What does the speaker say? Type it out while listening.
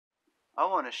I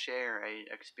want to share a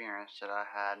experience that I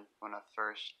had when I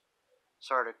first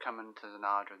started coming to the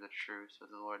knowledge of the truth of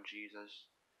the Lord Jesus.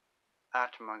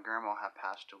 After my grandma had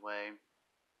passed away,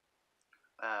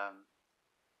 um,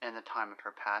 in the time of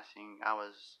her passing, I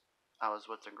was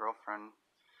with a girlfriend.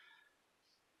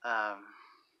 Um,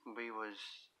 we was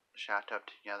shacked up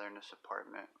together in this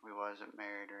apartment. We wasn't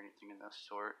married or anything of that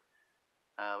sort.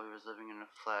 We was living in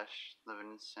the flesh,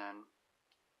 living in sin,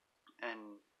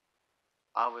 and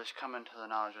I was coming to the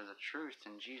knowledge of the truth.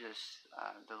 And Jesus,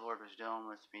 the Lord, was dealing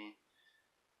with me,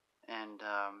 and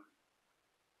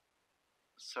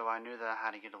so I knew that I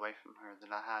had to get away from her. That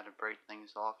I had to break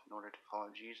things off in order to follow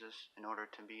Jesus, in order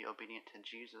to be obedient to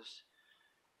Jesus.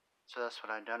 So that's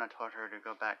what I done. I told her to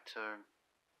go back to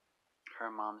her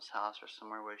mom's house or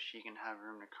somewhere where she can have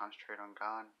room to concentrate on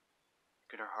God,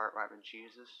 get her heart right with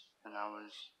Jesus. And I was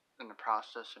in the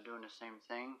process of doing the same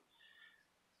thing.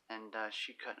 And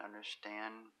she couldn't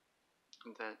understand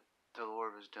that the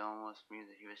Lord was dealing with me,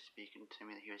 that He was speaking to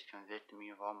me, that He was convicting me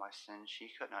of all my sins.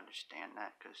 She couldn't understand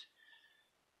that because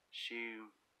she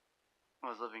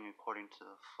was living according to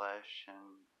the flesh,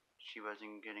 and she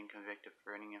wasn't getting convicted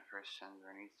for any of her sins or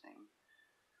anything.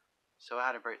 So I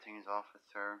had to break things off with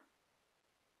her,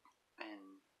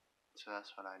 and so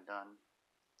that's what I done.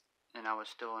 And I was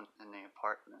still in the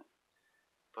apartment,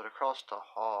 but across the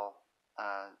hall,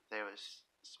 they was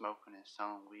smoking and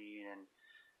selling weed, and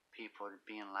people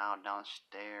being loud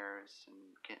downstairs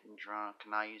and getting drunk.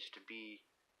 And I used to be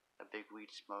a big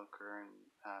weed smoker and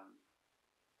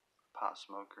pot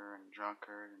smoker and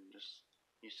drunkard, and just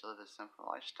used to live a simple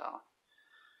lifestyle.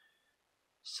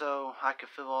 So I could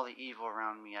feel all the evil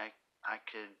around me. I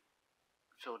could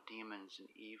feel demons and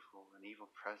evil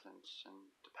presence and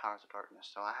the powers of darkness.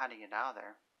 So I had to get out of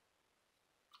there.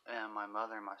 And my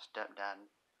mother and my stepdad,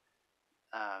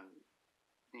 um,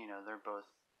 they're both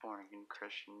born again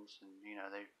Christians, and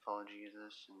they follow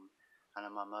Jesus. And I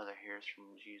know my mother hears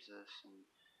from Jesus, and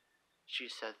she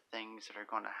said things that are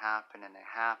going to happen, and they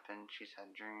happened. She's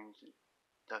had dreams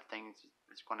of things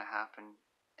that's going to happen,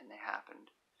 and they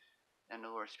happened. And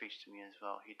the Lord speaks to me as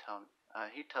well. He tells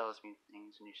me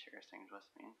things, and He shares things with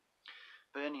me.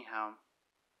 But anyhow,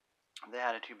 they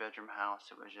had a 2-bedroom house.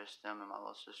 It was just them and my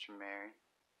little sister Mary,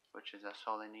 that's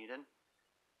all they needed.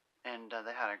 And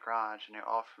they had a garage, and they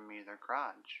offered me their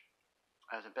garage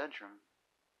as a bedroom.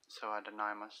 So I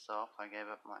denied myself. I gave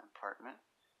up my apartment,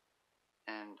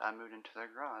 and I moved into their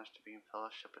garage to be in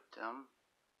fellowship with them,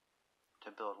 to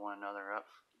build one another up,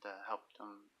 to help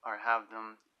them, or have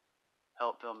them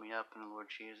help build me up in the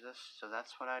Lord Jesus. So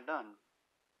that's what I done.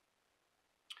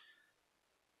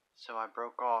 So I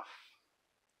broke off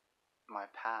my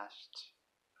past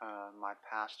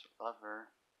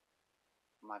lover,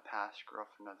 my past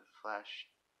girlfriend of the flesh,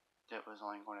 that was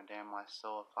only going to damn my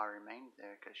soul if I remained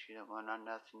there, because she didn't want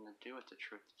nothing to do with the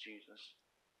truth of Jesus.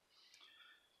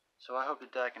 So I hope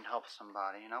that can help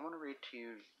somebody, and I want to read to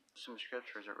you some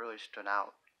scriptures that really stood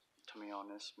out to me on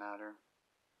this matter.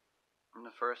 And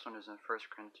the first one is in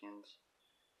 1 Corinthians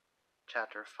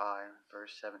chapter 5,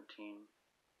 verse 17.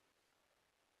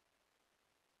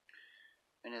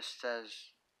 And it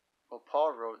says,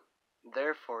 Paul wrote,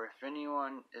 "Therefore, if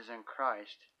anyone is in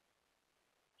Christ,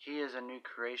 he is a new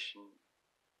creation.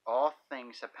 All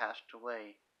things have passed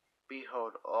away.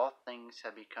 Behold, all things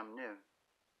have become new."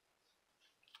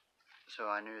 So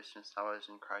I knew since I was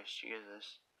in Christ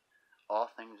Jesus, all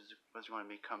things was going to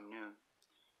become new.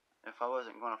 If I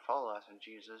wasn't going to follow after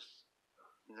Jesus,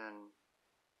 then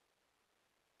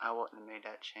I wouldn't have made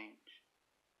that change.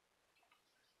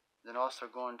 Then also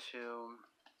going to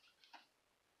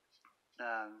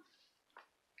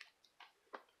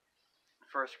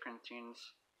 1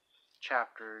 Corinthians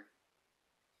chapter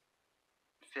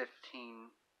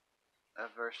 15,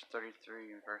 verse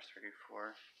 33 and verse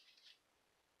 34.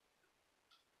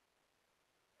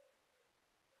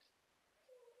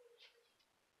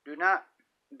 "Do not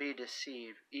be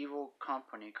deceived. Evil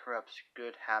company corrupts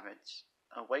good habits.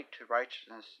 Awake to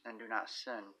righteousness and do not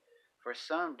sin. For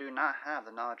some do not have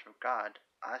the knowledge of God.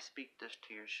 I speak this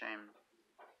to your shame."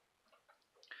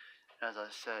 As I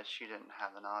said, she didn't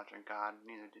have the knowledge of God,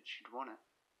 neither did she want it.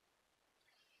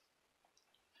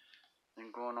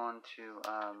 And going on to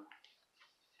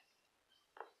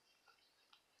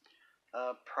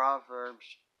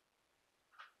Proverbs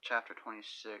chapter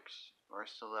 26,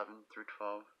 verse 11 through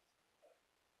 12.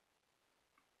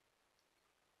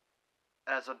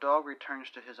 "As a dog returns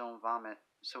to his own vomit,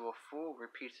 so a fool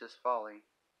repeats his folly.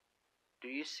 Do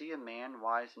you see a man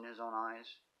wise in his own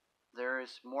eyes? There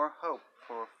is more hope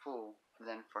for a fool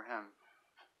than for him."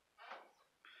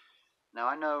 Now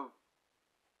I know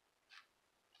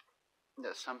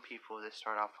that some people, they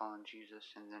start out following Jesus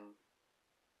and then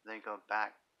they go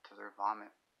back to their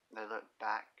vomit. They look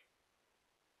back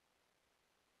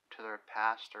to their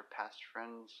past or past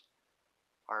friends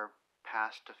or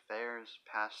past affairs,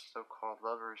 past so-called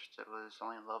lovers that was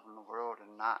only love in the world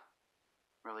and not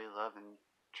really love in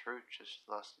truth, just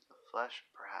lust of the flesh,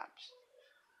 perhaps.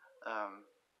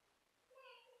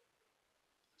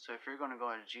 So if you're going to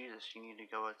go to Jesus, you need to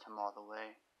go with him all the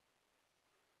way.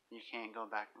 You can't go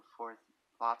back and forth.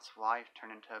 Lot's wife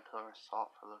turned into a pillar of salt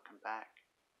for looking back.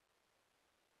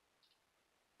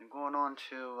 And going on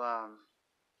to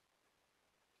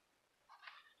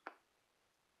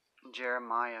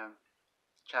Jeremiah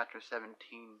chapter 17,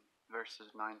 verses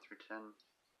 9 through 10.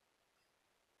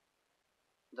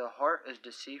 The heart is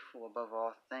deceitful above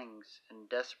all things and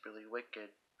desperately wicked.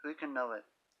 Who can know it?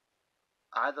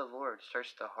 I, the Lord,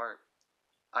 search the heart.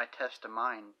 I test the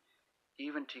mind,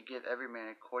 even to give every man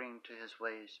according to his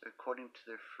ways, according to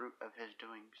the fruit of his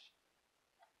doings.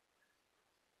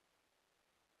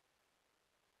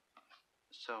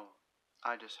 So,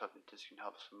 I just hope that this can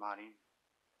help somebody,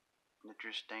 that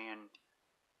you're staying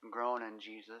growing in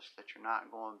Jesus, that you're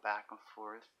not going back and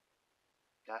forth.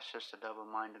 That's just a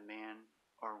double-minded man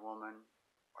or woman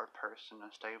or person,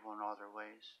 unstable in all their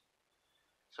ways.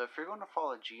 So if you're going to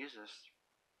follow Jesus,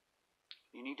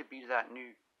 you need to be that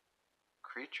new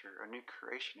creature, a new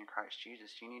creation in Christ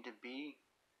Jesus. You need to be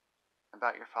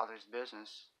about your Father's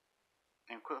business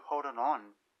and quit holding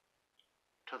on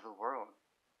to the world.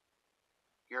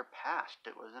 Your past,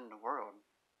 it was in the world.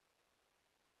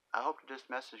 I hope that this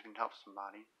message can help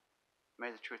somebody.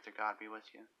 May the truth of God be with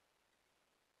you.